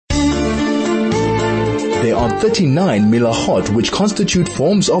are 39 milachot which constitute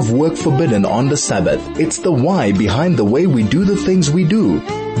forms of work forbidden on the Sabbath. It's the why behind the way we do the things we do.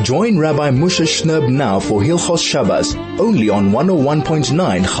 Join Rabbi Moshe Shnerb now for Hilchos Shabbos, only on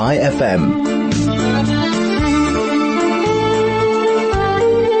 101.9 Chai FM.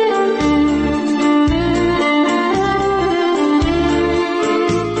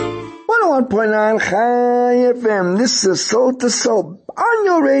 101.9 Chai FM. This is Soul to Soul on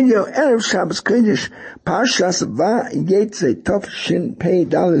your radio. Erev Shabbos Kodesh, Parshat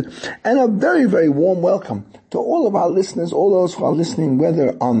Vayeitzai-whose, and a very, very warm welcome to all of our listeners, all those who are listening,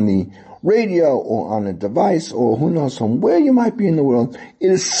 whether on the radio or on a device or who knows from where you might be in the world. It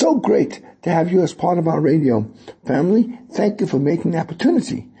is so great to have you as part of our radio family. Thank you for making the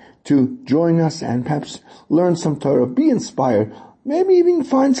opportunity to join us and perhaps learn some Torah, be inspired. Maybe even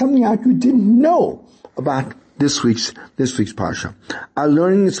find something out you didn't know about this week's Parsha. Our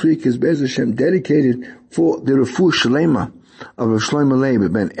learning this week is Be'ez Hashem dedicated for the Refuah Shlema of Rav Shlomo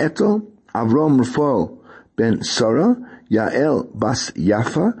Leib ben Etel, Avram Rafael ben Sarah, Yael bas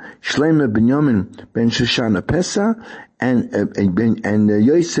Yafa, Shlema Binyamin ben Shoshana Pesa, and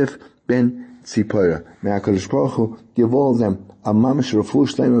Yosef ben Tzipora. May HaKadosh Baruch Hu give all of them a mamish refuah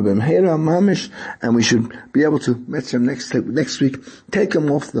shlema b'mheira mamish, and we should be able to meet them next week. Take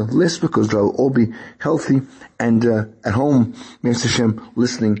them off the list because they'll all be healthy and at home, Mr. Hashem,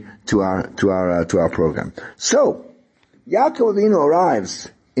 listening to our program. So Yaakov Avinu arrives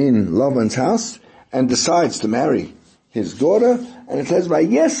in Lavan's house and decides to marry his daughter, and it says,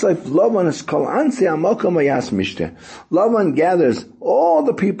 "Vayesef Lavan es kol ansei hamokom vayas mishte." Lavan gathers all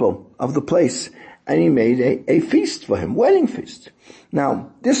the people of the place, and he made a feast for him, wedding feast. Now,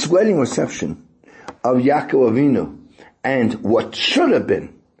 this wedding reception of Yaakov Avinu and what should have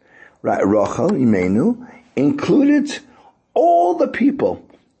been, right, Rachel Imenu, included all the people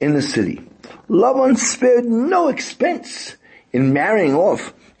in the city. Lavan spared no expense in marrying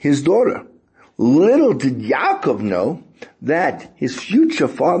off his daughter. Little did Yaakov know that his future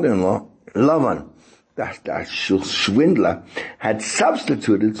father-in-law, Lavan, that swindler, had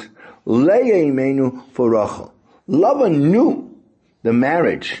substituted Leah Imenu for Rachel. Lavan knew the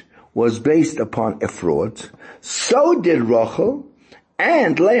marriage was based upon a fraud. So did Rachel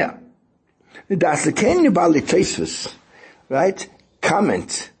and Leah. The Dasakeni Balitesvis, right,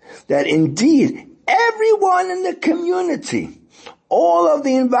 comment that indeed everyone in the community, all of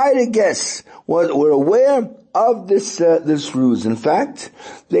the invited guests, were aware of this ruse. In fact,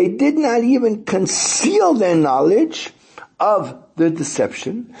 they did not even conceal their knowledge of the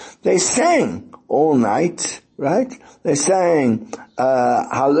deception. They sang all night, right? They sang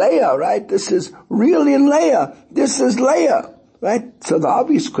Haleah, right? This is really Leah. This is Leah, right? So the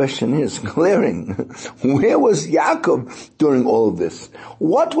obvious question is glaring. Where was Yaakov during all of this?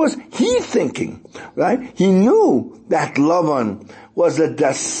 What was he thinking, right? He knew that Lavan was a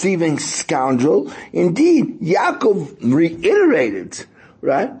deceiving scoundrel. Indeed, Yaakov reiterated,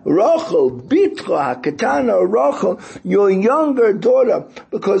 right? Rachel, Bitro, Hakatana, Rachel, your younger daughter,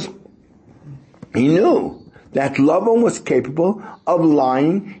 because he knew that Lavan was capable of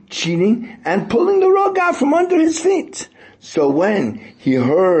lying, cheating, and pulling the rug out from under his feet. So when he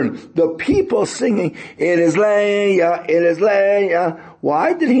heard the people singing, "It is Leah, it is Leah,"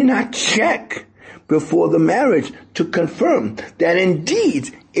 why did he not check before the marriage to confirm that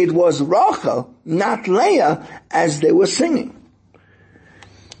indeed it was Rachel, not Leah, as they were singing?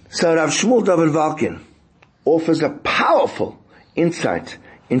 So Rav Shmuel David Valkin offers a powerful insight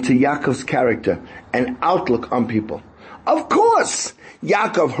into Yaakov's character and outlook on people. Of course,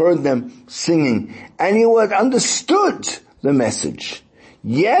 Yaakov heard them singing and he had understood the message.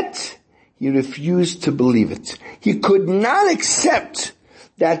 Yet, he refused to believe it. He could not accept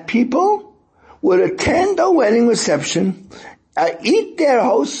that people would attend a wedding reception, eat their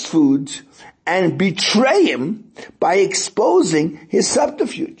host's food, and betray him by exposing his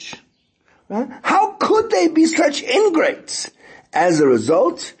subterfuge. Right? How could they be such ingrates? As a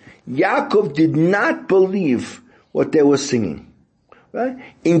result, Yaakov did not believe what they were singing. Right?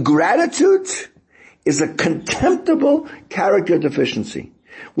 Ingratitude is a contemptible character deficiency,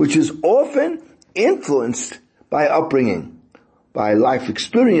 which is often influenced by upbringing, by life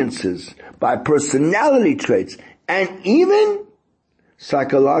experiences, by personality traits, and even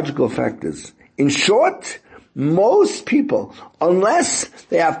psychological factors. In short, most people, unless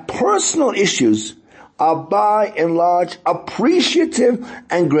they have personal issues, are by and large appreciative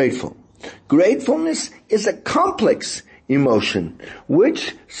and grateful. Gratefulness is a complex emotion,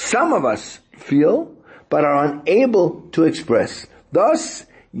 which some of us feel but are unable to express. Thus,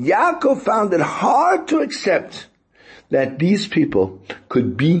 Yaakov found it hard to accept that these people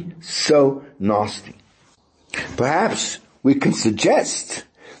could be so nasty. Perhaps we can suggest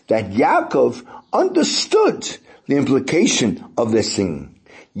that Yaakov understood the implication of their singing,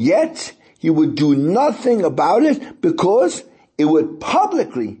 yet he would do nothing about it because it would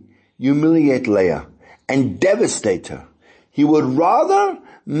publicly humiliate Leah and devastate her. He would rather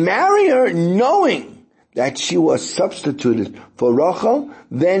marry her knowing that she was substituted for Rachel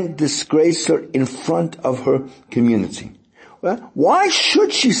than disgrace her in front of her community. Well, why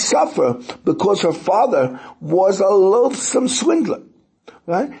should she suffer because her father was a loathsome swindler?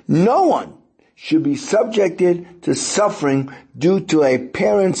 Right? No one should be subjected to suffering due to a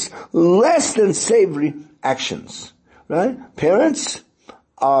parent's less than savory actions. Right? Parents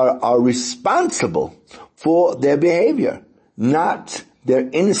are responsible for their behavior, not their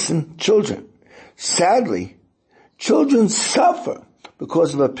innocent children. Sadly, children suffer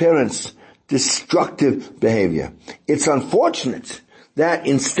because of a parent's destructive behavior. It's unfortunate that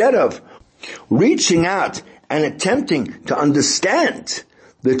instead of reaching out and attempting to understand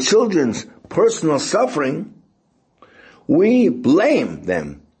the children's personal suffering, we blame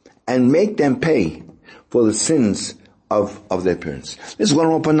them and make them pay for the sins of their parents. This is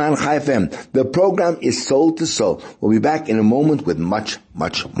 101.9 Chai FM. The program is Soul to Soul. We'll be back in a moment with much,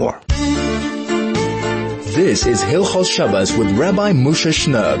 much more. This is Hilchos Shabbos with Rabbi Moshe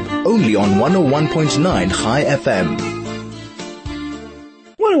Shnerb, only on 101.9 Chai FM.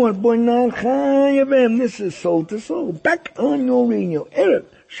 101.9 Chai FM. This is Soul to Soul. Back on your radio. Erev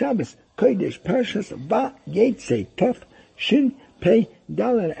Shabbos Kodesh Parshat Vayeitzai-whose Shin Pei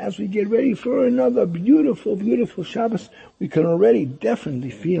Dalet. As we get ready for another beautiful, beautiful Shabbos, we can already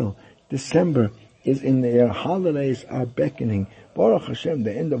definitely feel December is in the air. Holidays are beckoning. Baruch Hashem,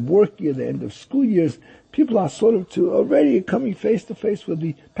 the end of work year, the end of school years. People are sort of already coming face to face with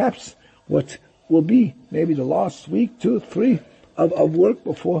perhaps what will be maybe the last week, 2, 3 of work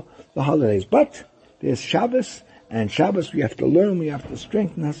before the holidays. But there's Shabbos, and Shabbos we have to learn, we have to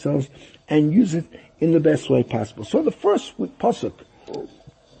strengthen ourselves and use it in the best way possible. So the first pasuk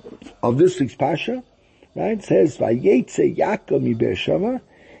of this week's Parsha, right, says, Vayeitzai Yaakov mi Beersheva.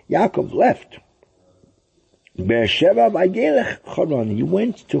 Yaakov left Beersheva vayelech Charan. He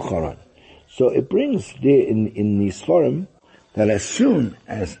went to Charan. So it brings there in the Sforim that as soon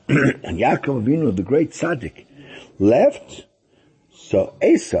as Yaakov Avinu, the great tzaddik, left, so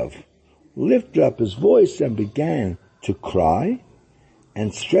Esav lifted up his voice and began to cry,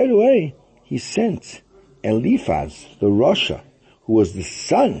 and straight away he sent Eliphaz, the Rasha, who was the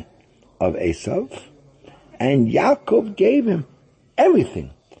son of Esav, and Yaakov gave him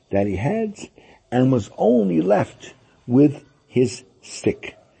everything that he had and was only left with his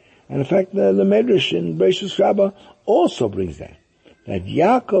stick. And in fact, the Medrash in Bereshis Rabbah also brings that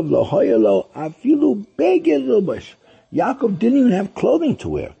Yaakov lo hoyelo afilu beged lilbash. Yaakov didn't even have clothing to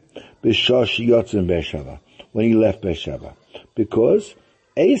wear b'shah sheyotz in Beersheva, when he left Beersheva, because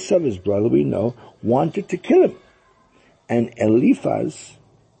Esav, his brother, we know, wanted to kill him. And Eliphaz,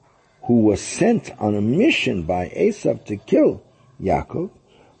 who was sent on a mission by Esav to kill Yaakov,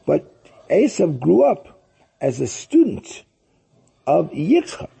 but Esav grew up as a student of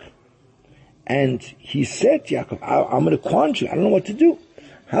Yitzchak. And he said to Yaakov, I'm in a quandary. I don't know what to do.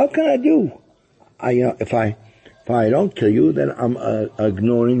 How can I do? If I don't kill you, then I'm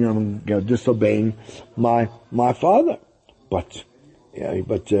ignoring, I'm disobeying my father. But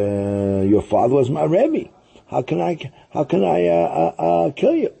your father was my Rabbi. How can I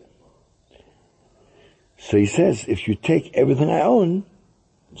kill you? So he says, if you take everything I own,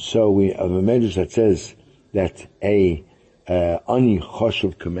 so we have a medrash that says that ani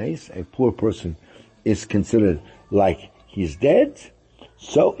choshev kameis, a poor person is considered like he's dead.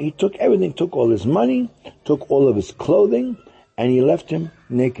 So he took everything, took all his money, took all of his clothing, and he left him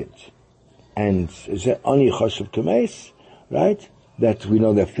naked. And is that ani choshev kameis, right? That we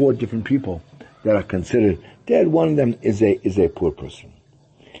know there are 4 different people that are considered dead. One of them is a poor person.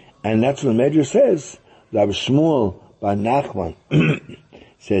 And that's what the Medrash says. Rabbi Shmuel bar Nachman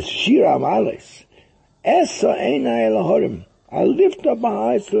says, Shira Amales, Esa Einai Elahorim. I lift up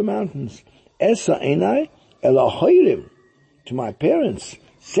my eyes to the mountains. Esa Einai Elahorim. To my parents.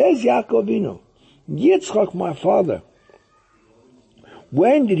 Says Yaakov Avinu. Yitzchak, my father.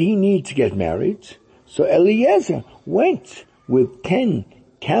 When did he need to get married? So Eliezer went with 10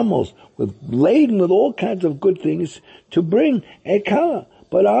 camels, laden with all kinds of good things to bring a kala.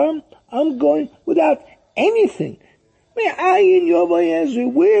 But I'm going without anything.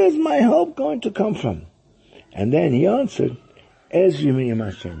 Where is my help going to come from? And then he answered,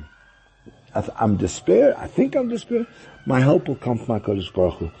 Hashem. I'm despair. I think I'm despair. My help will come from HaKadosh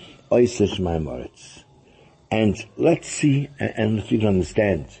Baruch Hu. Oisech my moritz. And let's see, and if you can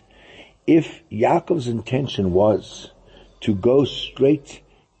understand, if Yaakov's intention was to go straight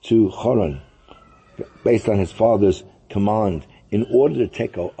to Haran, based on his father's command, in order to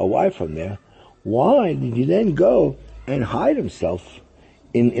take a wife from there, why did he then go and hide himself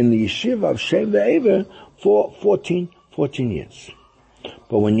in the yeshiva of Shem Ve'ever for 14 years?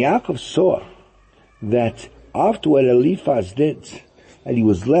 But when Yaakov saw that after what Eliphaz did, that he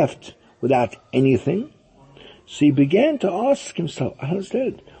was left without anything, so he began to ask himself, I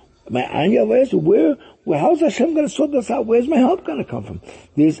understand, how's Hashem going to sort this out? Where's my help going to come from?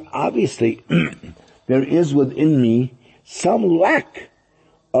 There's obviously, there is within me some lack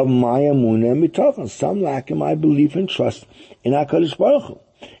of my emunah and bitachon, some lack in my belief and trust in HaKadosh Baruch Hu.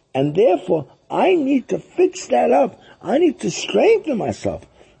 And therefore, I need to fix that up. I need to strengthen myself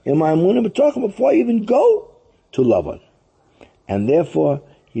in my emunah and bitachon before I even go to Lavan. And therefore,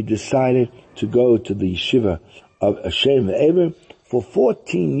 he decided to go to the yeshiva of Shem Ve'ever for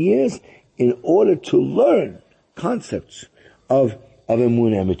 14 years in order to learn concepts of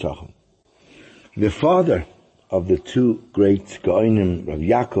emunah and bitachon. The father of the two great Gaonim, Rav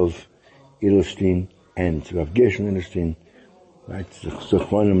Yaakov Edelstein and Rav Gershon Edelstein, right,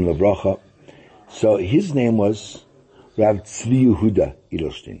 Zechronim Levracha. So his name was Rav Tzvi Yehuda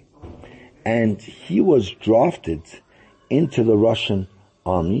Edelstein, and he was drafted into the Russian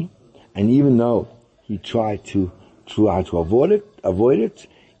army. And even though he tried to avoid it,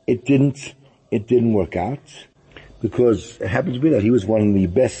 it didn't work out, because it happened to be that he was one of the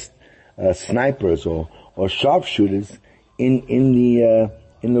best snipers or sharpshooters in the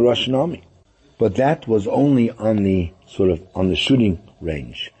Russian army. But that was only on the shooting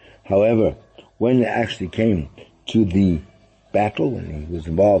range. However, when it actually came to the battle, when he was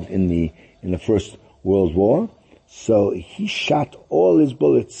involved in the First World War, so he shot all his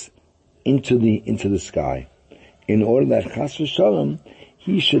bullets into the sky, in order that chas v'shalom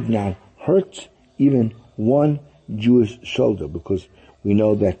he should not hurt even one Jewish shoulder, because we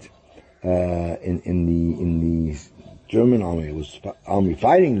know that in the German army, it was army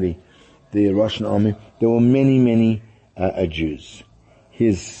fighting the Russian army, there were many Jews.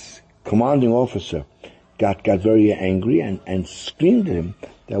 His commanding officer got very angry and screamed at him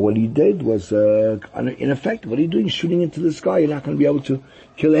that what he did was ineffective. What are you doing shooting into the sky? You're not going to be able to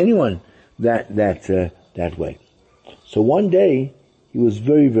kill anyone that way. So one day he was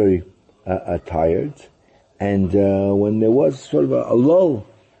very tired, and when there was sort of a lull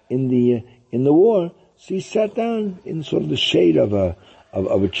in the war, so he sat down in sort of the shade of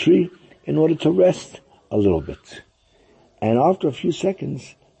a tree in order to rest a little bit. And after a few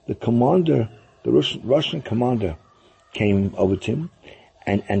seconds, the commander, the Russian commander, came over to him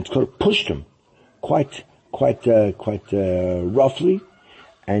and sort of pushed him quite roughly,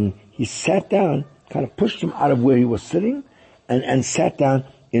 and he sat down, kind of pushed him out of where he was sitting, and sat down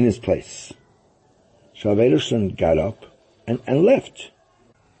in his place. So Ederson got up and left.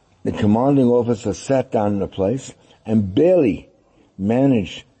 The commanding officer sat down in a place and barely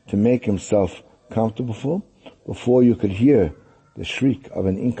managed to make himself comfortable before you could hear the shriek of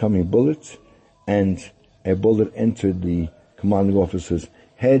an incoming bullet, and a bullet entered the commanding officer's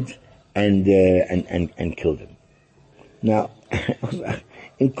head and killed him. Now,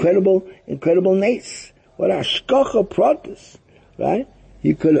 incredible nace. What a shkacha pratis, right?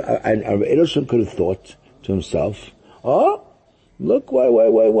 He could, and Ederson could have thought to himself, oh, look, what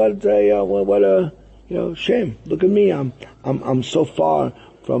a shame. Look at me. I'm so far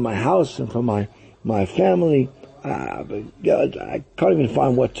from my house and from my family. I can't even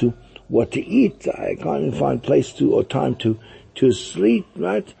find what to eat. I can't even find place or time to sleep,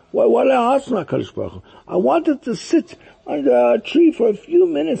 right? What I wanted to sit under a tree for a few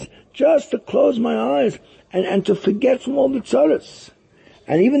minutes just to close my eyes and to forget from all the tzaras.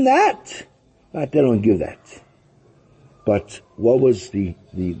 And even that, they don't give that. But what was the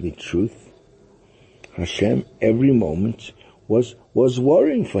truth? Hashem every moment was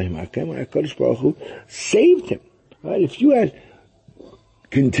worrying for him. HaKadosh Baruch Hu saved him. Right? If you had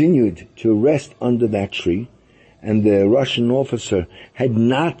continued to rest under that tree, and the Russian officer had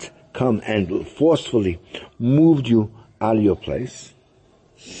not come and forcefully moved you out of your place,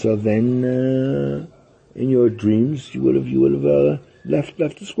 so then in your dreams you would have left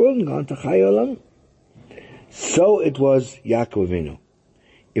this world and gone to Chai Olam. So it was Yaakov Avinu.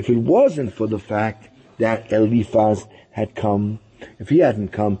 If it wasn't for the fact that Eliphaz had come, if he hadn't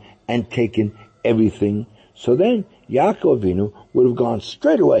come and taken everything, so then Yaakov Avinu would have gone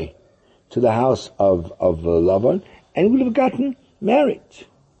straight away to the house of Lavan and would have gotten married,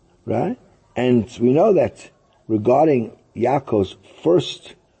 right? And we know that regarding Yaakov's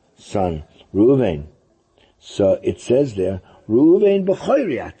first son, Reuven, so it says there, Reuven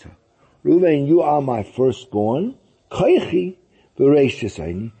b'choyriyata. Reuven, you are my firstborn. Koichi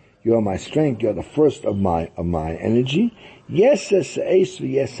v'reishis, you are my strength. You are the first of my energy. Yeses eis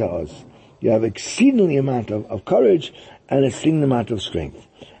v'yesas. You have exceedingly amount of courage and exceeding amount of strength.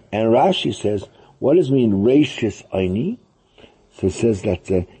 And Rashi says, what does it mean, reishis aini? So it says that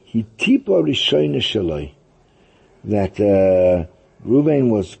he tipo rishayna shaloi, that Reuven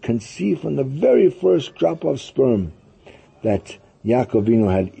was conceived from the very first drop of sperm that Yaakov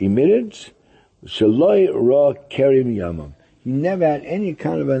Avinu had emitted. Shaloi ra kerim yamam. He never had any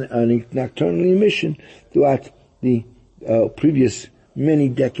kind of an nocturnal emission throughout the previous many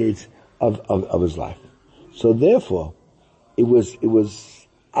decades of his life. So therefore, it was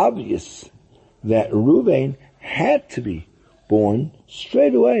obvious that Reuven had to be born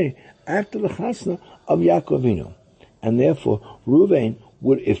straight away after the chasna of Yaakov Avinu. And therefore, Reuven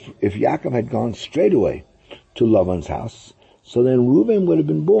would, if Yaakov had gone straight away to Lavan's house, so then Reuven would have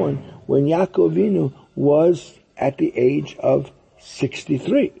been born when Yaakov Avinu was at the age of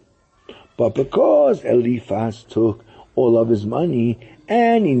 63. But because Eliphaz took all of his money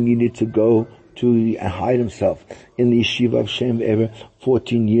and he needed to go to hide himself in the yeshiva of Shem Ever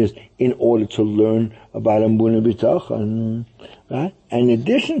 14 years in order to learn about Amunah B'tachon, right? And in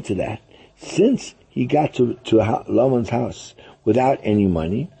addition to that, since he got to Lavan's house without any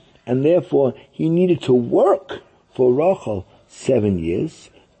money, and therefore he needed to work for Rachel 7 years,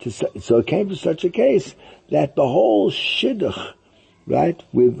 so it came to such a case that the whole shidduch, right,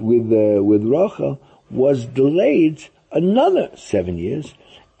 with Rachel was delayed another 7 years,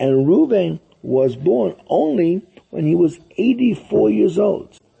 and Reuven was born only when he was 84 years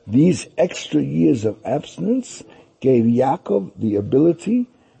old. These extra years of abstinence gave Yaakov the ability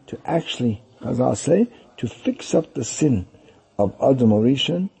to actually, as I'll say, to fix up the sin of Adam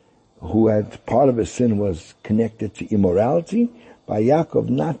Rishon, who had part of his sin was connected to immorality. By Yaakov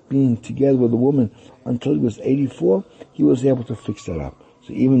not being together with a woman until he was 84, he was able to fix that up.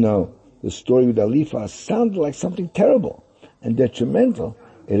 So even though the story with Eliphaz sounded like something terrible and detrimental,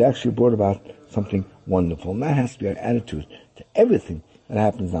 it actually brought about something wonderful. And that has to be our attitude to everything that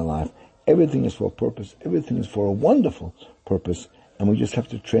happens in our life. Everything is for a purpose. Everything is for a wonderful purpose. And we just have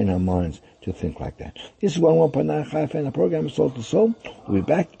to train our minds to think like that. This is 101.9 Chai FM, the program is Soul to Soul. We'll be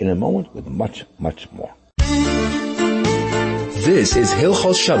back in a moment with much, much more. This is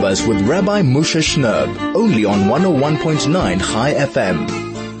Hilchos Shabbos with Rabbi Moshe Shnerb, only on 101.9 Chai FM.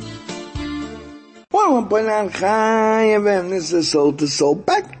 101.9 Chai FM, this is Soul to Soul,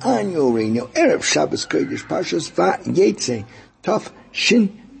 back on your radio. Erev Shabbos Kodesh, Parshat Vayeitzai, Tov Shin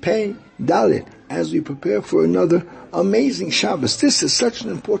Pei Dalet, as we prepare for another amazing Shabbos. This is such an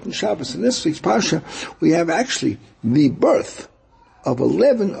important Shabbos. In this week's Parsha, we have actually the birth of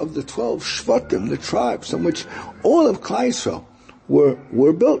 11 of the 12 Shvatim, the tribes on which all of Klal Yisrael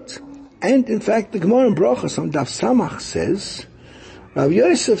were built. And in fact, the Gemara in Brachos on Daf Samach says, Rav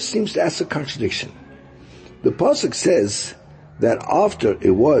Yosef seems to ask a contradiction. The pasuk says that after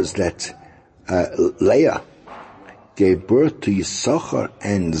it was that Leah gave birth to Yisachar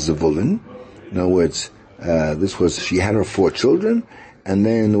and Zevulun, in other words, she had her 4 children, and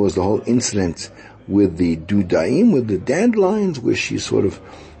then there was the whole incident with the Dudaim, with the dandelions, where she sort of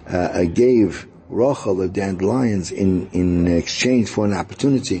gave Rachel the dandelions in exchange for an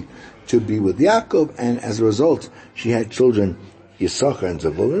opportunity to be with Yaakov, and as a result, she had children, Yisachar and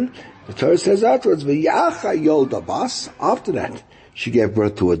Zevulun. The Torah says afterwards, V'yacha yolda bas, after that, she gave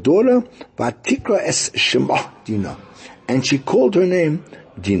birth to a daughter, V'tikra es shema Dina, and she called her name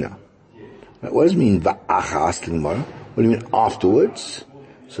Dina. What does it mean, V'acha, asked the Gemara? What do you mean, afterwards?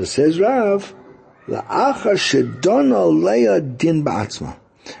 So says Rav, La'acha shedona Leah din ba'atzma.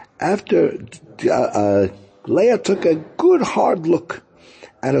 After Leah took a good hard look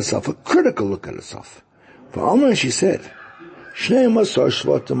at herself, a critical look at herself. For Alma, she said, Yaakov,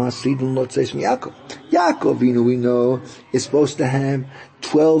 we know, is supposed to have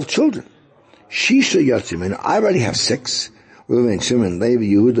 12 children. Shisha Yatzim, and I already have 6. Reuven, Shimon, Levi,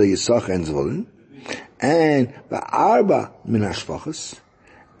 Yehuda, Yisachar, and Zevulun. And Ba'arba min hashfachos,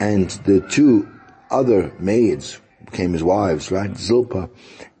 and the 2 other maids became his wives, right? Zilpah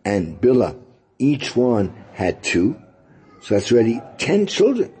and Bilhah. Each one had 2. So that's already 10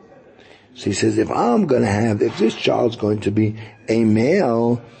 children. So he says, if this child's going to be a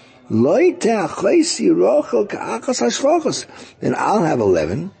male, then I'll have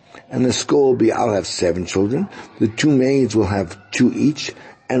 11, and the score will be, I'll have 7 children. The 2 maids will have 2 each,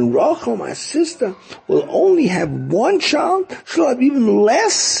 and Rachel, my sister, will only have 1 child. She'll have even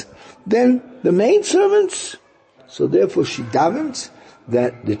less than the maidservants. So therefore she davens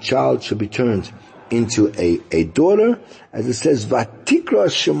that the child should be turned into a daughter, as it says, Vatikra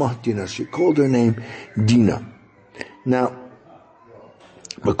Shemah Dina. She called her name Dina. Now,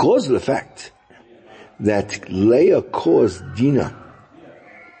 because of the fact that Leah caused Dina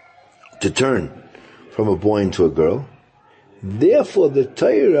to turn from a boy into a girl, therefore the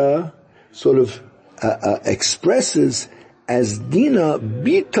Torah sort of expresses as Dina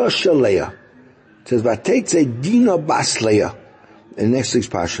Bita Shaleah. It says, Vayeitzai Dina Bas Leah. In next week's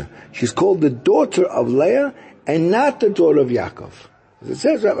Parshat, she's called the daughter of Leah and not the daughter of Yaakov. As it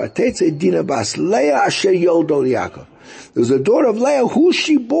says, Vayeitzai Dina Bas Leah Asher Yoldo Yaakov. There was a daughter of Leah who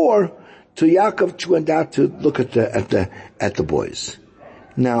she bore to Yaakov. She went out to look at the boys.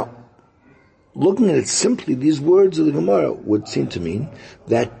 Now, looking at it simply, these words of the Gemara would seem to mean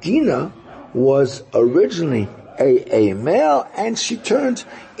that Dina was originally a male and she turned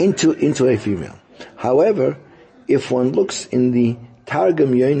into a female. However, if one looks in the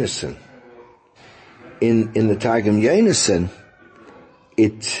Targum Yonasan, in the Targum Yonasan,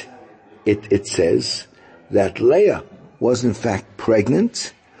 it says that Leah was in fact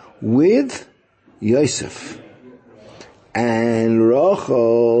pregnant with Yosef, and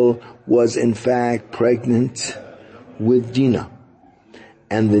Rachel was in fact pregnant with Dinah,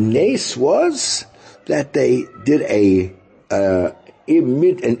 and the nace was that they did an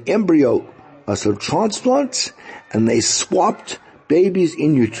embryo, so transplants, and they swapped babies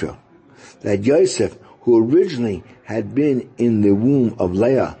in utero. That Yosef, who originally had been in the womb of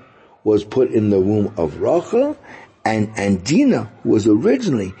Leah, was put in the womb of Rachel, and Dinah, who was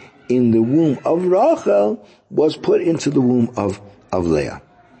originally in the womb of Rachel, was put into the womb of Leah.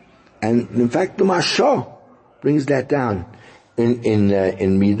 And in fact, the Moshe brings that down in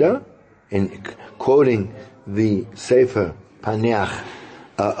Midah, in quoting the Sefer Paneach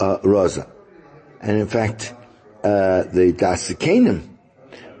Rosa. And in fact, the Dasikanim,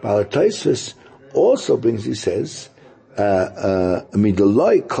 Balatosfos also brings, he says,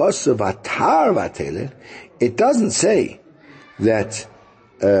 Midoloi kosav atar vatelet. It doesn't say that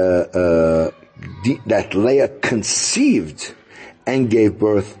that Leah conceived and gave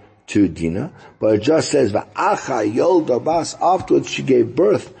birth to Dinah, but it just says va'acha yolda bas. Afterwards, she gave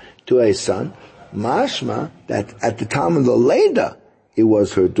birth to a son. Mashma that at the time of the Leda, it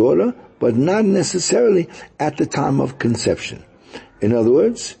was her daughter, but not necessarily at the time of conception. In other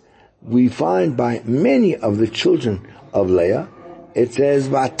words, we find by many of the children of Leah, it says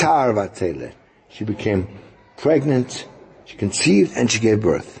vatar vatelet. She became pregnant, she conceived, and she gave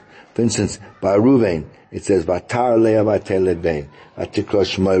birth. For instance, by Ruvain, it says vatar Leah vatelet ben, vatikra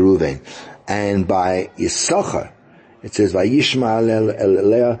shmai Ruvain. And by Yisachar, it says vayishma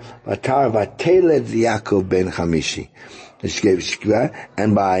Leah vatar vatelet Yaakov ben Chamishi.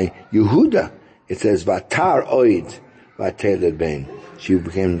 And by Yehuda, it says vatar oid vatelet ben. She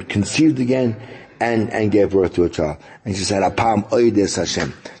became conceived again and gave birth to a child. And she said, Apam oides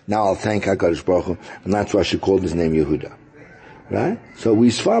Hashem. Now I'll thank HaKadosh Baruch Hu. And that's why she called his name Yehuda. Right? So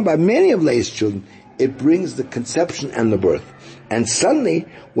we found by many of Leah's children, it brings the conception and the birth. And suddenly,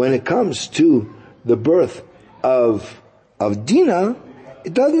 when it comes to the birth of Dinah,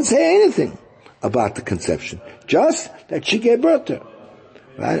 it doesn't say anything about the conception. Just that she gave birth to her.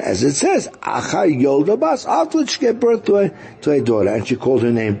 Right? As it says, Achar Yolda Bas. Afterwards she gave birth to a daughter, and she called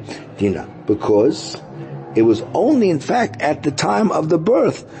her name Dinah. Because it was only, in fact, at the time of the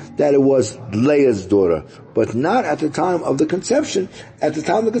birth that it was Leah's daughter, but not at the time of the conception. At the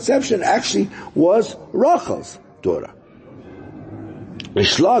time of the conception, actually was Rachel's daughter. The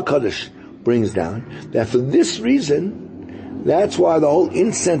Shlah Kaddish brings down that for this reason, that's why the whole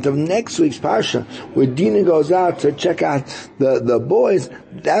incident of next week's Parsha, where Dinah goes out to check out the boys,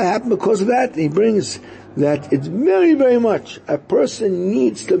 that happened because of that. He brings that it's very, very much, a person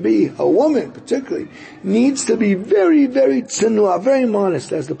needs to be, a woman particularly, needs to be very, very tzinua, very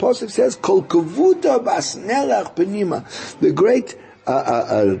modest. As the Pasuk says, Kol kavuta bas nelach penima, the great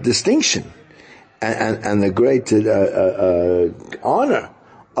distinction and the great honor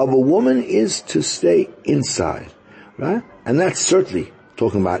of a woman is to stay inside. Right? And that's certainly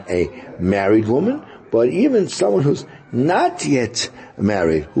talking about a married woman, but even someone who's not yet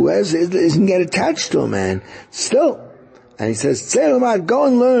married, who isn't yet attached to a man, still. And he says, Tzelomad, go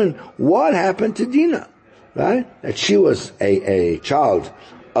and learn what happened to Dinah. Right? That she was a child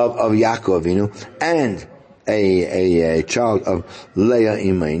of Yaakov Avinu and a child of Leah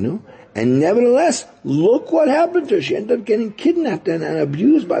Imeinu. And nevertheless, look what happened to her. She ended up getting kidnapped and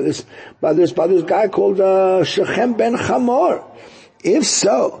abused by this guy called Shechem ben Hamor. If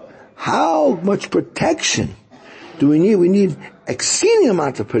so, how much protection do we need? We need exceeding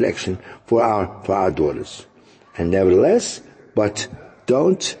amount of protection for our daughters. And nevertheless, but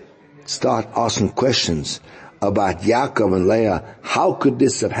don't start asking questions about Yaakov and Leah. How could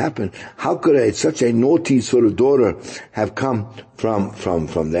this have happened? How could such a naughty sort of daughter have come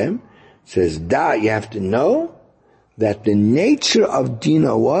from them? It says, you have to know that the nature of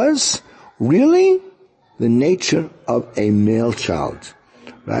Dinah was really the nature of a male child,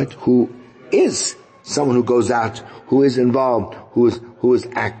 right? Who is someone who goes out, who is involved, who is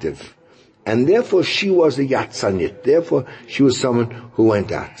active. And therefore she was a yatzanit. Therefore she was someone who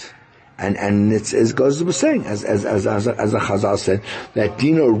went out. And it goes to the saying, as a Chazal said, that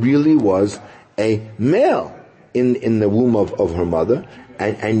Dinah really was a male in the womb of her mother,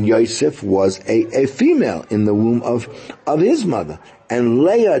 and Yosef was a female in the womb of his mother. And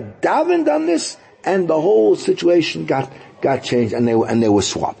Leah davened on this, and the whole situation got changed, and they were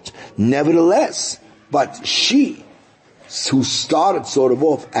swapped. Nevertheless, but she, who started sort of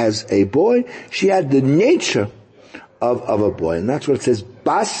off as a boy, she had the nature of a boy, and that's what it says,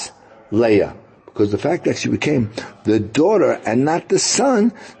 Bas Leah, because the fact that she became the daughter and not the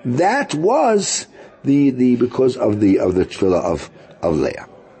son, that was because of the tefillah of Leah.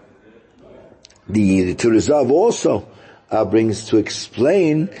 The Turizav also brings to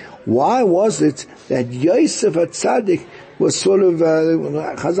explain why was it that Yosef HaTzadik was sort of,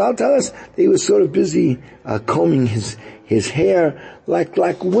 Chazal tell us, he was sort of busy combing his hair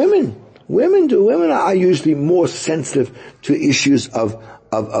like women. Women do. Women are usually more sensitive to issues of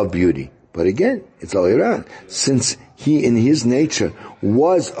beauty. But again, it's all around. Since he in his nature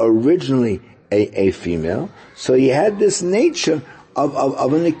was originally a female, so he had this nature of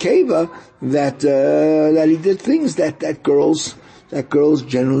an nekeva that he did things that girls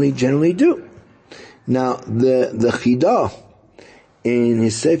generally do. Now the Chidah in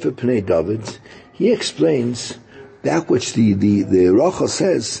his Sefer Pnei David, he explains that which the Rachel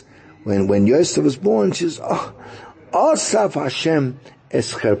says when Yosef was born. She says, Asaf Hashem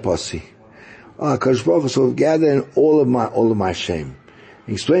es cherpasi. Kadosh Baruch Hu sort of gathered in all of my shame.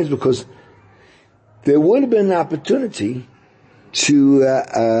 He explains because there would have been an opportunity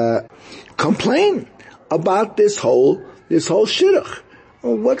to complain about this whole shidduch.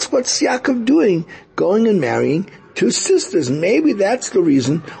 Well, what's Yaakov doing, going and marrying two sisters? Maybe that's the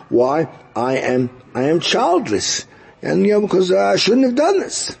reason why I am childless, and because I shouldn't have done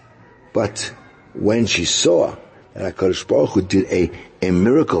this. But when she saw that HaKadosh Baruch Hu did a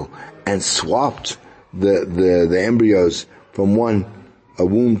miracle and swapped the embryos from a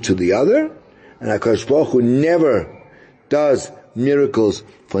womb to the other, and HaKadosh Baruch Hu never does miracles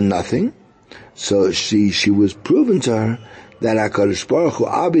for nothing, so she was proven to her that HaKadosh Baruch Hu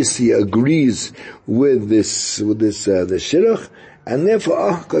obviously agrees with this shidduch, and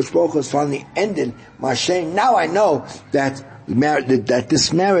therefore HaKadosh Baruch Hu has finally ended my shame. Now I know that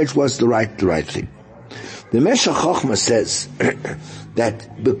this marriage was the right thing. The Meshech Chochmah says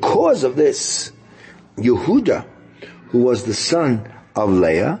that because of this, Yehuda, who was the son of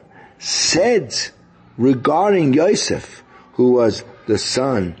Leah, said regarding Yosef, who was the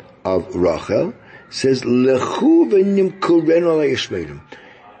son of Rachel, says, Lechu v'nimkul renu le'yishmerim.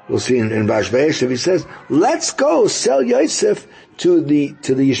 We'll see in Vayeitzai-whose, he says, let's go sell Yosef to the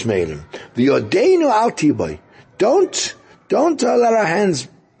Yishmaelim. V'yodeinu al tiboy. Don't let our hands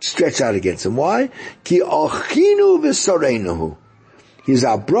stretch out against him. Why? Ki ochinu v'soreinuhu. He's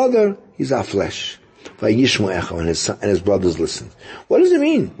our brother, he's our flesh. Vayishmu echo, and his brothers listened. What does it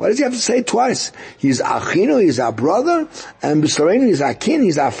mean? Why does he have to say it twice? He's achinu, he's our brother, and b'soreinu, he's our kin,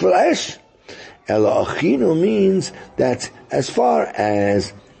 he's our flesh. Ela achinu means that as far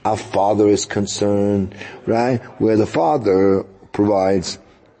as our father is concerned, right, where the father provides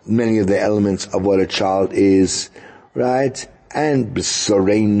many of the elements of what a child is, right, and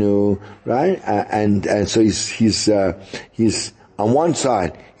b'soreinu, right, and so he's on one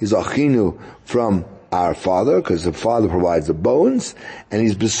side, he's achinu from our father, because the father provides the bones, and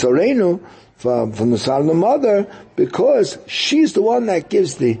he's b'soreinu from the side of the mother, because she's the one that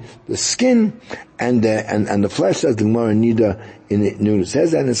gives the skin and the flesh, as the Gemara Nida in the New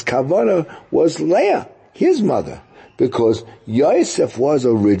says, and his kavanah was Leah, his mother, because Yosef was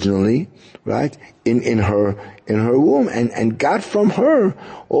originally, right, in her womb, and got from her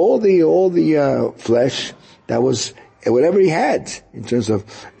all the flesh that was whatever he had in terms of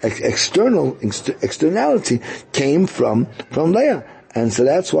externality came from Leah. And so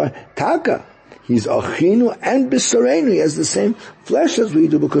that's why Taka, he's achinu and b'soreinu, he has the same flesh as we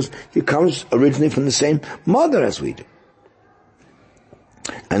do, because he comes originally from the same mother as we do.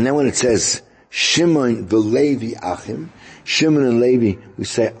 And then when it says Shimon v'Levi achim, Shimon and Levi, we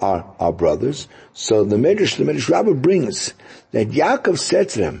say are brothers. So the Medrash Rabbi brings that Yaakov said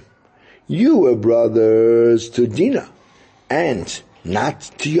to them, you were brothers to Dinah, and not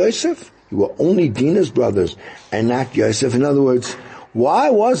to Yosef? You were only Dinah's brothers and not Yosef. In other words, why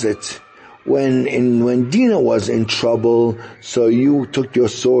was it when Dinah was in trouble, so you took your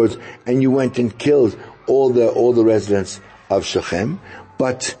swords and you went and killed all the residents of Shechem,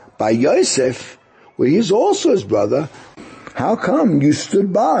 but by Yosef, where he's also his brother, how come you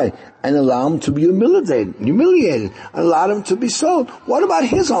stood by and allowed him to be humiliated, allowed him to be sold? What about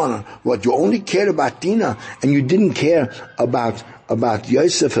his honor? What, you only cared about Dinah and you didn't care about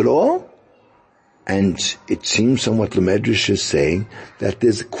Yosef at all? And it seems somewhat the Medrash is saying that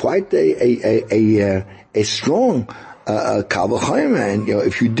there's quite a strong kal v'chomer, and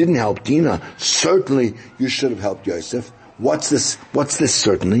if you didn't help Dinah, certainly you should have helped Yosef. What's this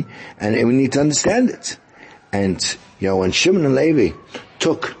certainly? And we need to understand it. And when Shimon and Levi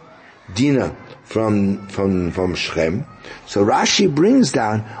took Dinah from Shechem, so Rashi brings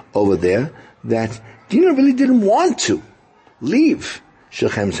down over there that Dinah really didn't want to leave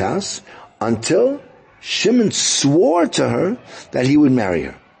Shechem's house until Shimon swore to her that he would marry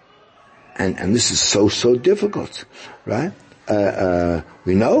her. And this is so difficult, right?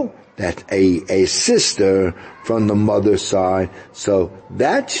 We know that a sister from the mother's side, so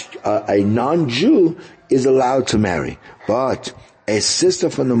that a non-Jew is allowed to marry. But a sister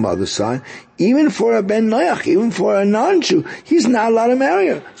from the mother's side, even for a ben noach, even for a non-Jew, he's not allowed to marry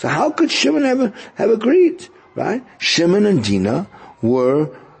her. So how could Shimon have agreed, right? Shimon and Dinah were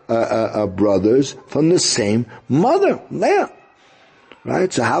brothers from the same mother, Leah.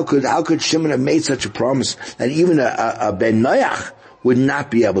 Right? So how could Shimon have made such a promise that even a ben noach would not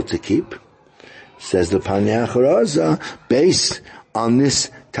be able to keep? Says the Panya Charaza, based on this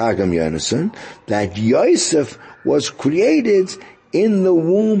Targum Yonason, that Yosef was created in the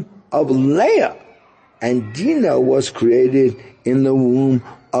womb of Leah, and Dinah was created in the womb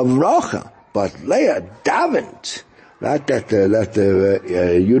of Rachel. But Leah davened, right, that the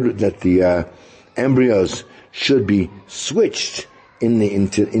embryos should be switched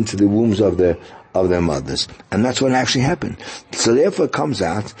into the wombs of their mothers, and that's what actually happened. So therefore, it comes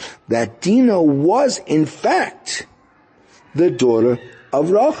out that Dinah was in fact the daughter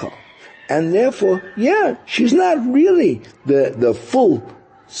of Rachel, and therefore, she's not really the full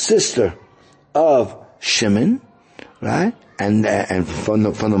sister of Shimon, right? And from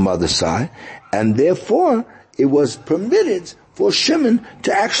the mother's side, and therefore it was permitted for Shimon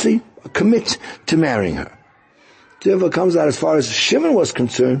to actually commit to marrying her. Therefore, it comes out as far as Shimon was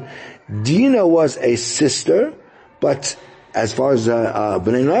concerned, Dinah was a sister, but as far as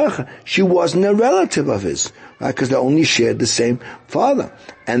Bnei Noach, she wasn't a relative of his, right? Because they only shared the same father,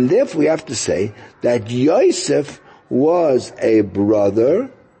 and therefore we have to say that Yosef was a brother,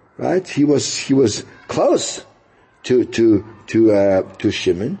 right? He was close to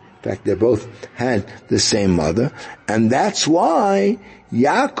Shimon. In fact, they both had the same mother, and that's why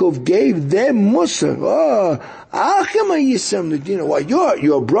Yaakov gave them Musa.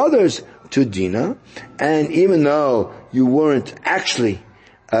 You're brothers to Dinah, and even though you weren't actually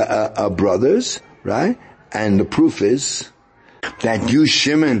brothers, right? And the proof is that you,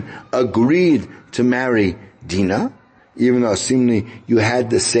 Shimon, agreed to marry Dinah, even though seemingly you had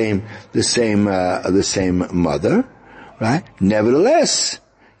the same mother, right? Nevertheless,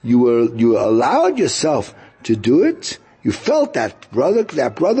 you allowed yourself to do it. You felt that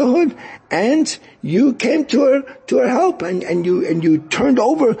brotherhood, and you came to her help, and you turned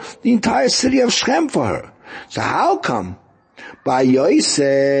over the entire city of Shechem for her. So how come by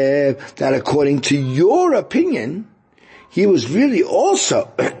Yosef that according to your opinion, he was really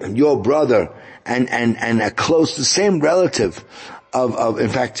also your brother and a close, the same relative of in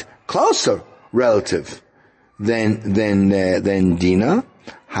fact, closer relative than Dinah?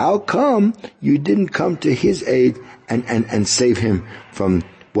 How come you didn't come to his aid and save him from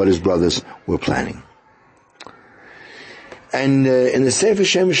what his brothers were planning? And in the Sefer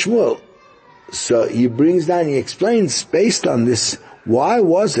Shem Shmuel, so he explains based on this, why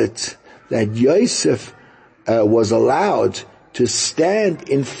was it that Yosef was allowed to stand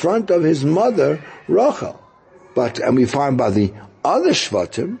in front of his mother Rachel, and we find by the other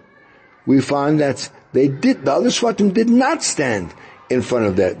Shvatim, we find that the other Shvatim did not stand in front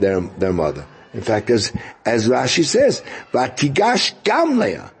of their mother. In fact, as Rashi says, Vatigash gam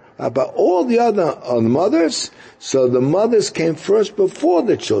Leah, about all the other mothers, so the mothers came first before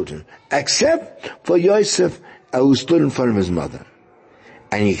the children, except for Yosef, who stood in front of his mother.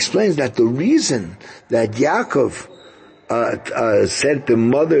 And he explains that the reason that Yaakov said the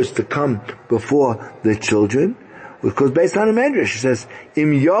mothers to come before the children was because based on a Medrash, he says,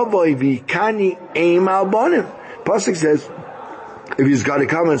 Im yavoi vikani eim albonim. Pasuk says, if he's got to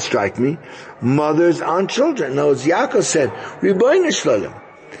come and strike me, mothers on children. No, as Yaakov said, Ribono Shlolim,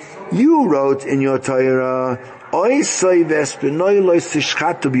 you wrote in your Torah, you're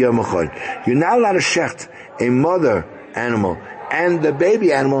not allowed to shecht a mother animal and the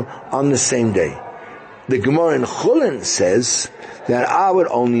baby animal on the same day. The Gemara in Chulin says that I would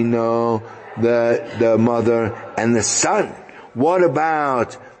only know the mother and the son. What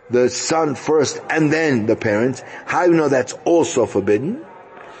about the son first and then the parent? How do you know that's also forbidden?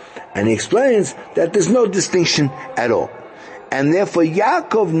 And he explains that there's no distinction at all. And therefore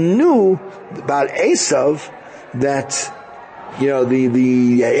Yaakov knew about Esav that, the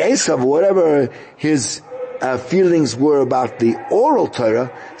Esav, whatever his feelings were about the oral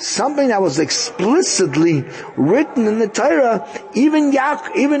Torah, something that was explicitly written in the Torah, even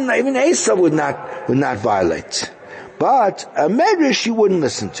Esav would not violate. But a medrash he wouldn't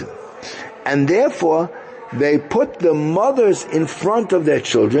listen to. And therefore, they put the mothers in front of their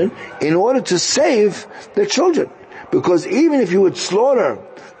children in order to save the children. Because even if he would slaughter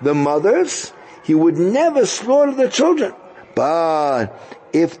the mothers, he would never slaughter the children. But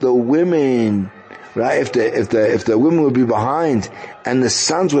if the women, right, if the women would be behind and the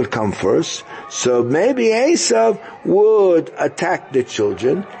sons would come first, so maybe Esav would attack the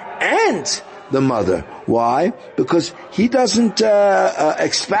children and the mother. Why? Because he doesn't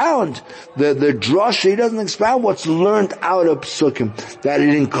expound the drasha. He doesn't expound what's learned out of Psukim, that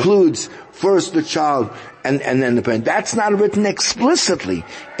it includes first the child and then the parent. That's not written explicitly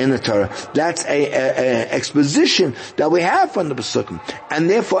in the Torah. That's a exposition that we have from the Psukim, and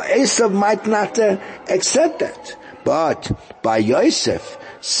therefore Esav might not accept that. But by Yosef,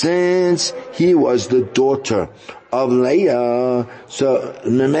 since he was the daughter of Leah, so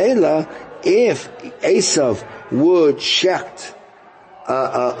Memela, if Esav would shecht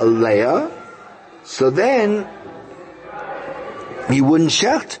Leah, so then he wouldn't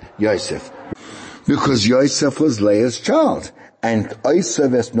shecht Yosef, because Yosef was Leah's child, and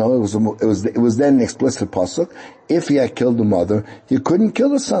Esav it was then an explicit pasuk. If he had killed the mother, he couldn't kill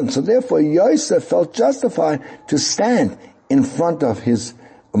the son. So therefore, Yosef felt justified to stand in front of his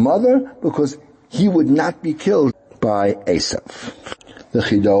mother because he would not be killed by Esav. The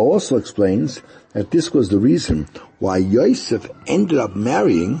Chidah also explains that this was the reason why Yosef ended up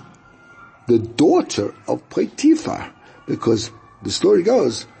marrying the daughter of Potiphar, because the story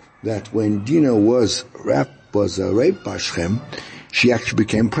goes that when Dinah was raped by Shechem, she actually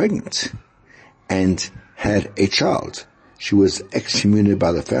became pregnant and had a child. She was excommunicated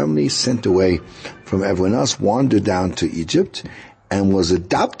by the family, sent away from everyone else, wandered down to Egypt, and was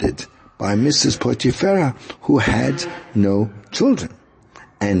adopted by Mrs. Potiphar, who had no children,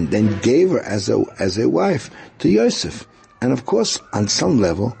 and then gave her as a wife to Yosef. And of course, on some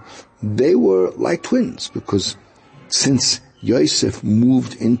level, they were like twins, because since Yosef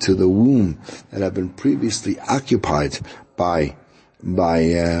moved into the womb that had been previously occupied by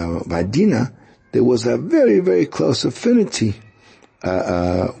Dinah, there was a very, very close affinity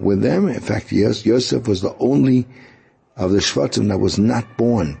with them. In fact, Yosef was the only of the Shvatim that was not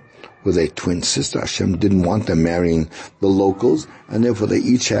born with a twin sister. Hashem didn't want them marrying the locals, and therefore they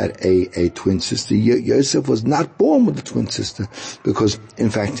each had a twin sister. Yosef was not born with a twin sister, because in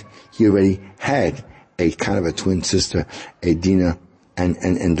fact he already had a kind of a twin sister, a Dinah, and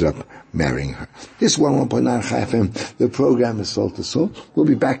ended up marrying her. This is 101.9 Chai FM. The program is Soul to Soul. We'll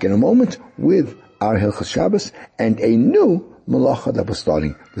be back in a moment with our Hilchos Shabbos and a new Malacha that was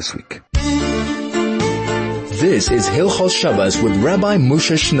starting this week. This is Hilchos Shabbos with Rabbi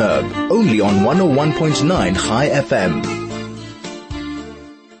Moshe Shnerb, only on 101.9 Chai FM.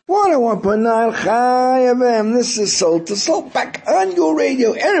 101.9 Chai FM. This is Soul to Soul, back on your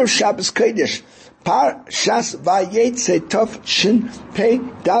radio. Erev Shabbos Kodesh. Parshat Vayeitzai-whose Pei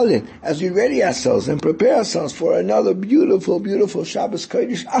Dalin, as we ready ourselves and prepare ourselves for another beautiful, beautiful Shabbos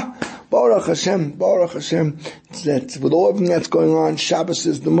Kodesh. Baruch Hashem. That with all everything that's going on, Shabbos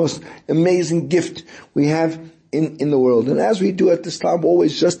is the most amazing gift we have in the world. And as we do at this time,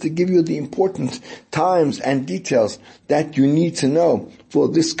 always just to give you the important times and details that you need to know for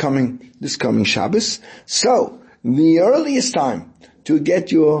this coming Shabbos. So, the earliest time to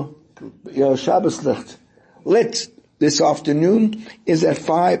get your Shabbos lit this afternoon is at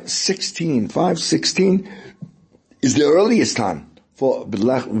 5:16. 5:16 is the earliest time for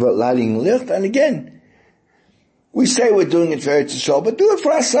lighting licht. And again, we say we're doing it for Eretz Yisrael, but do it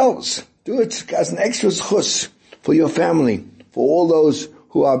for ourselves. Do it as an extra zchus for your family, for all those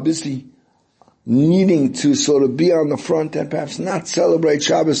who are busy needing to sort of be on the front and perhaps not celebrate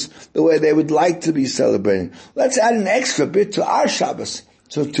Shabbos the way they would like to be celebrating. Let's add an extra bit to our Shabbos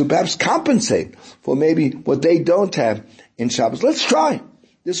to perhaps compensate for maybe what they don't have in Shabbos. Let's try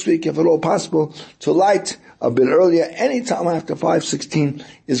this week, if at all possible, to light a bit earlier. Anytime after 5:16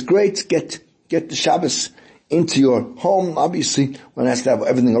 is great. Get the Shabbos into your home. Obviously, one has to have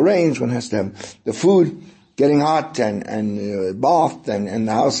everything arranged. One has to have the food getting hot and bathed and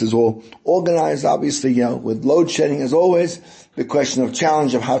the house is all organized. Obviously, with load shedding as always, the question of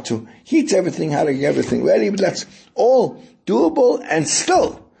challenge of how to heat everything, how to get everything ready. But that's all doable, and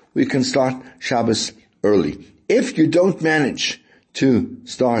still we can start Shabbos early. If you don't manage to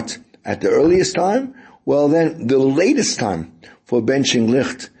start at the earliest time, well then the latest time for benching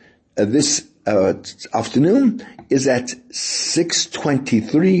licht this afternoon is at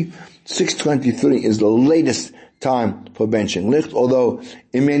 6:23. 6:23 is the latest time for benching licht, although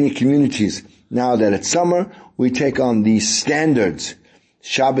in many communities, now that it's summer, we take on the standard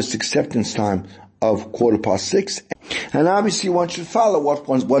Shabbos acceptance time of 6:15. And obviously one should follow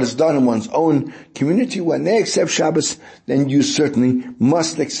what is done in one's own community. When they accept Shabbos, then you certainly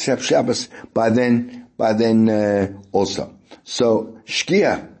must accept Shabbos by then also. So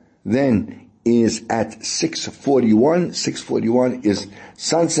Shkia then is at 6:41. 6:41 is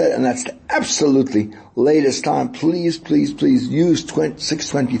sunset, and that's the absolutely latest time. Please use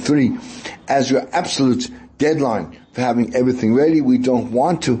 6:23 as your absolute deadline for having everything ready. We don't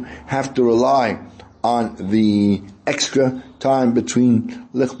want to have to rely on the extra time between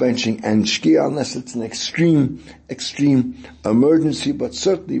licht benching and shkia unless it's an extreme emergency. But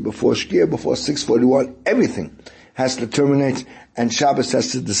certainly before shkia, before 6:41, everything has to terminate and Shabbos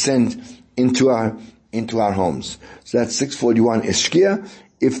has to descend into our homes. So that 6:41 is shkia.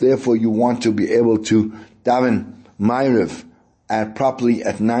 If therefore you want to be able to daven Ma'ariv properly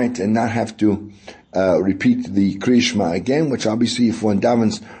at night and not have to repeat the Kriya Shema again, which obviously if one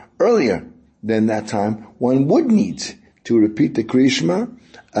davens earlier than that time, one would need to repeat the Kriya Shema,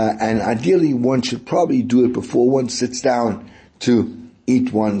 and ideally one should probably do it before one sits down to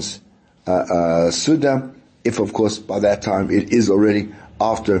eat one's Suda, if of course by that time it is already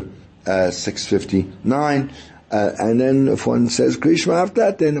after 6:59, and then if one says Kriya Shema after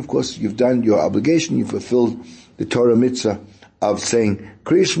that, then of course you've done your obligation, you've fulfilled the Torah mitzvah of saying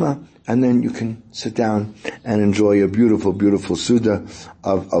Kriya Shema, and then you can sit down and enjoy a beautiful Suda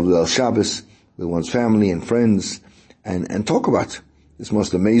of Leil Shabbos with one's family and friends, and talk about this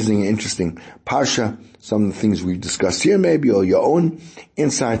most amazing and interesting Parsha, some of the things we've discussed here maybe, or your own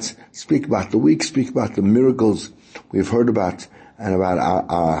insights. Speak about the week, speak about the miracles we've heard about, and about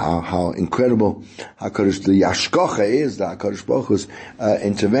how incredible the Hashgacha is, the HaKadosh Baruch Hu's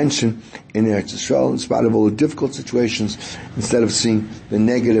intervention in Eretz Yisrael, in spite of all the difficult situations. Instead of seeing the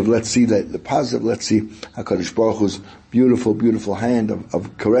negative, let's see the positive. Let's see HaKadosh Baruch Hu's beautiful hand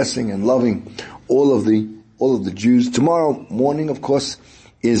of caressing and loving all of the Jews. Tomorrow morning, of course,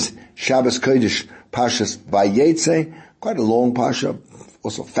 is Shabbos Kodesh, Parshat Vayeitzai, quite a long Parsha,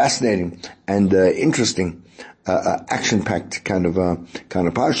 also fascinating and interesting. Action-packed kind of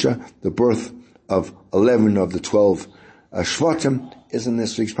Parsha. The birth of 11 of the 12 Shvatim is in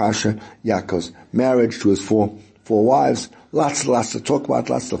this week's Parsha. Yaakov's marriage to his four wives. Lots to talk about,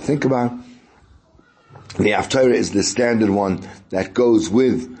 lots to think about. The Haftarah is the standard one that goes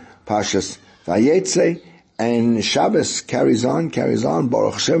with Parshas Vayeitzai, and Shabbos carries on.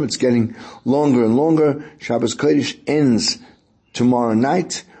 Baruch Hashem, it's getting longer and longer. Shabbos Kodesh ends tomorrow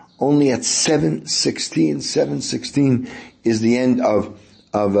night. Only at 7:16. 7:16 is the end of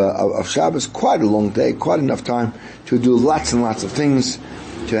Shabbos. Quite a long day, quite enough time to do lots and lots of things,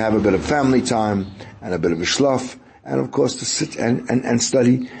 to have a bit of family time and a bit of a shlaf, and of course to sit and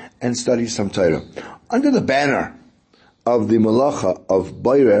study some Torah. Under the banner of the Malacha of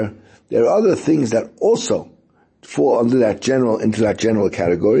Boirer, there are other things that also fall into that general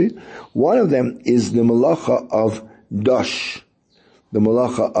category. One of them is the Malacha of Dosh, the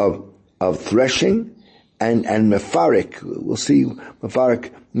Malacha of threshing, and mefarik. We'll see,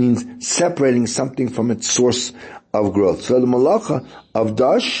 mefarik means separating something from its source of growth. So the Malacha of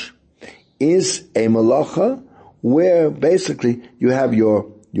Dosh is a Malacha where basically you have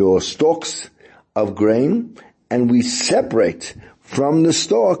your stalks of grain, and we separate from the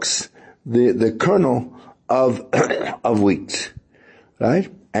stalks the kernel of wheat, right?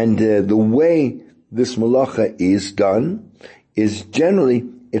 And the way this Malacha is done is generally,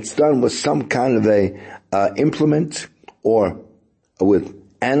 it's done with some kind of a implement, or with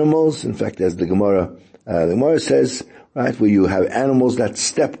animals. In fact, as the Gemara says, right, where you have animals that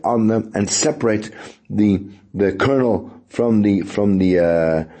step on them and separate the kernel from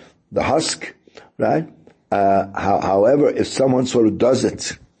the husk, right? However, if someone sort of does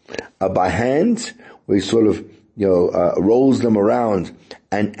it by hand, where he sort of rolls them around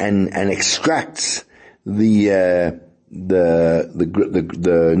extracts the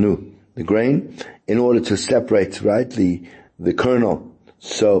grain in order to separate, right, the kernel.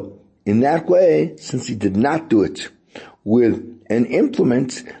 So in that way, since he did not do it with an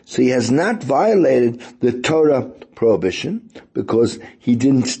implement, so he has not violated the Torah prohibition, because he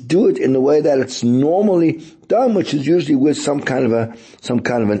didn't do it in the way that it's normally done, which is usually with some kind of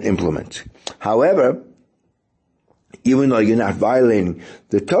an implement. However, even though you're not violating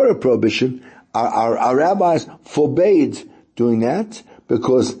the Torah prohibition, our rabbis forbade doing that,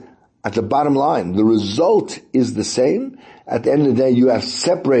 because at the bottom line, the result is the same. At the end of the day, you have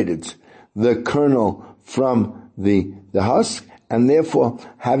separated the kernel from the husk, and therefore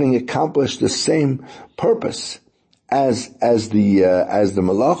having accomplished the same purpose as the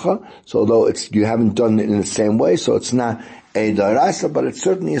malacha. So although you haven't done it in the same way, so it's not a daraisa, but it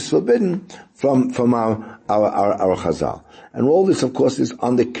certainly is forbidden from our chazal. And all this, of course, is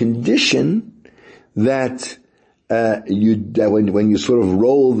on the condition that when you sort of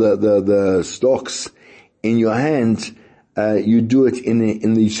roll the stalks in your hand, you do it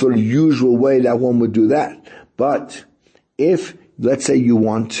in the sort of usual way that one would do that. But if, let's say, you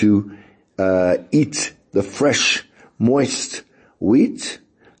want to eat the fresh, moist wheat,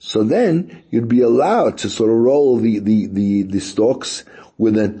 so then you'd be allowed to sort of roll the stalks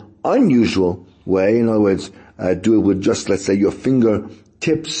with an unusual way. In other words, do it with just, let's say, your finger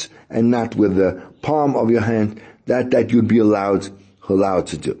tips and not with the palm of your hand. That you'd be allowed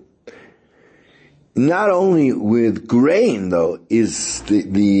to do. Not only with grain, though, is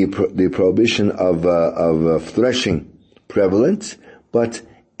the prohibition of threshing prevalent, but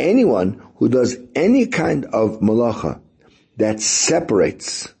anyone who does any kind of malacha that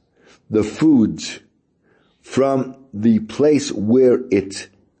separates the food from the place where it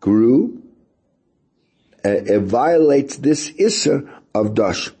grew, it violates this isser of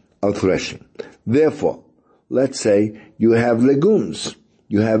dash, of threshing. Therefore, let's say you have legumes,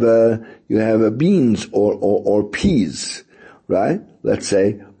 you have beans or peas, right? Let's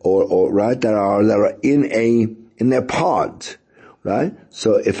say, or right, that are in their pod, right?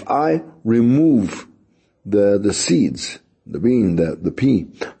 So if I remove the seeds, the bean, the pea,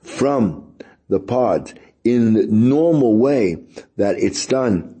 from the pod in the normal way that it's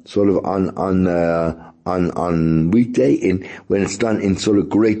done sort of on weekday, when it's done in sort of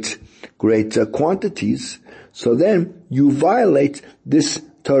great quantities, so then you violate this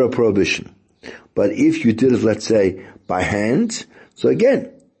Torah prohibition. But if you did it, let's say, by hand, so again,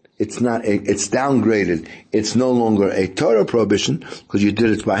 it's downgraded. It's no longer a Torah prohibition because you did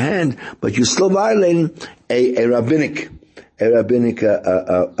it by hand, but you're still violating a rabbinic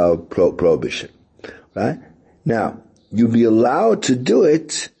prohibition, right? Now, you'll be allowed to do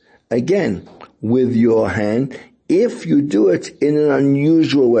it again with your hand if you do it in an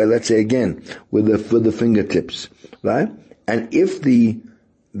unusual way. Let's say again with the fingertips, right? And if the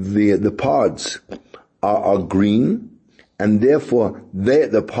pods are green, and therefore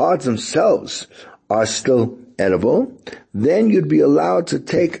the pods themselves are still edible, then you'd be allowed to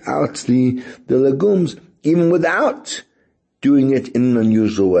take out the legumes even without doing it in an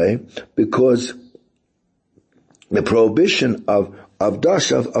unusual way, because the prohibition of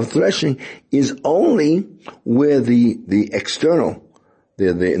threshing is only where the external,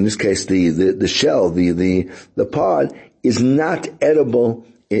 in this case the shell, the pod is not edible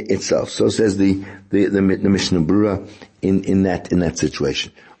itself. So says the Mishnah Berurah in that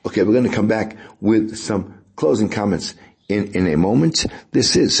situation. Okay, we're going to come back with some closing comments in a moment.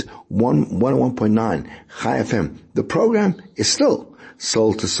 This is 101.9 Chai FM. The program is still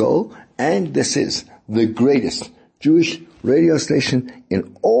Soul to Soul, and this is the greatest Jewish radio station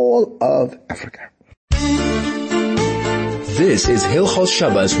in all of Africa. This is Hilchos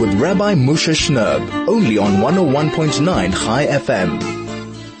Shabbos with Rabbi Moshe Shnerb, only on 101.9 Chai FM.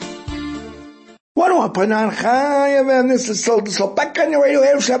 101.9 Chai FM, this is Soul to Soul. Back on your radio,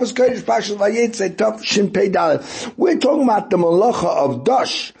 Erev Shabbos Kodesh, Parshat Vayeitzai-whose Shin Pei Dalet. We're talking about the malacha of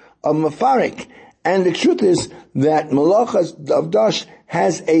dash, of mefarik. And the truth is that malacha of dash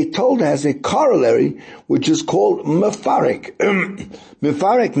has a corollary, which is called mefarik.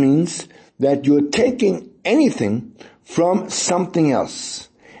 Mefarik means that you're taking anything from something else.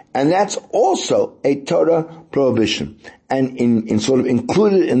 And that's also a Torah prohibition. And in sort of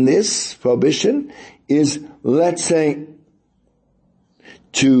included in this prohibition is, let's say,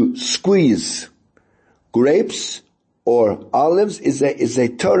 to squeeze grapes or olives is a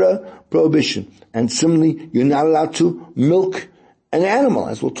Torah prohibition. And similarly, you're not allowed to milk an animal,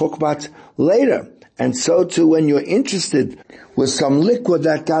 as we'll talk about later. And so too, when you're interested with some liquid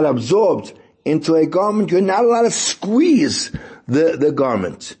that got absorbed into a garment, you're not allowed to squeeze the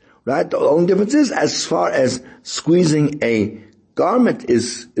garment, right? The only difference is as far as squeezing a garment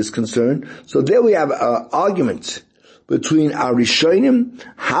is concerned. So there we have an argument between our Rishonim,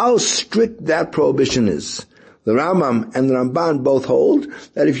 how strict that prohibition is. The Rambam and the Ramban both hold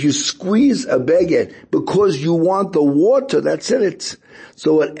that if you squeeze a baguette because you want the water that's in it,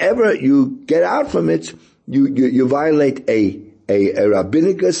 so whatever you get out from it, you violate a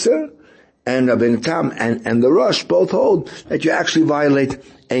rabbinic isur, and Rabbi Tam and the Rosh both hold that you actually violate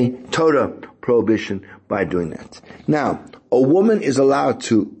a Torah prohibition by doing that. Now, a woman is allowed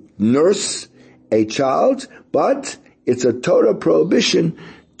to nurse a child, but it's a Torah prohibition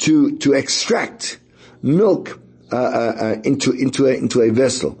to extract milk into a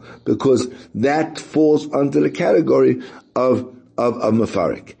vessel, because that falls under the category of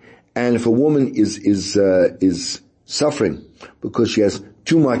mefarik. And if a woman is suffering because she has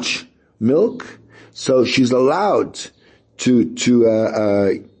too much milk, so she's allowed to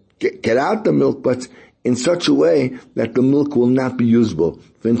get out the milk, but in such a way that the milk will not be usable.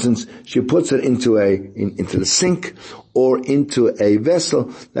 For instance, she puts it into the sink or into a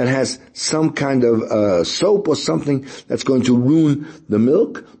vessel that has some kind of soap or something that's going to ruin the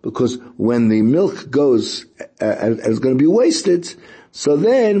milk, because when the milk goes and is going to be wasted, so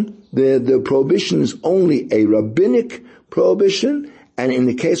then the prohibition is only a rabbinic prohibition. And in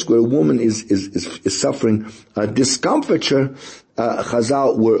the case where a woman is suffering discomfiture,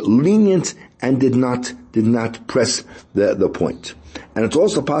 Chazal were lenient and did not press the point. And it's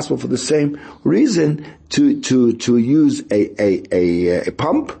also possible for the same reason to use a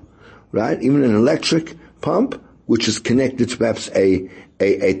pump, right? Even an electric pump, which is connected to perhaps a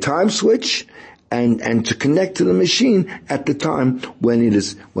time switch, and to connect to the machine at the time when it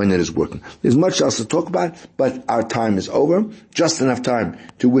is working. There's much else to talk about, but our time is over. Just enough time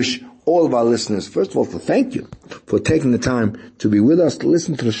to wish all of our listeners, first of all, to thank you for taking the time to be with us, to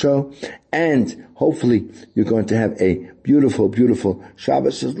listen to the show, and hopefully you're going to have a beautiful, beautiful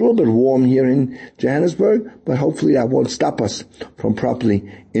Shabbos. It's a little bit warm here in Johannesburg, but hopefully that won't stop us from properly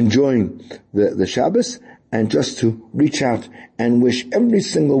enjoying the Shabbos, and just to reach out and wish every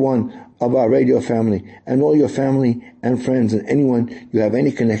single one of our radio family and all your family and friends and anyone you have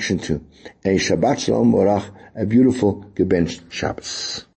any connection to a Shabbat Shalom Borach, a beautiful Gebencht Shabbos.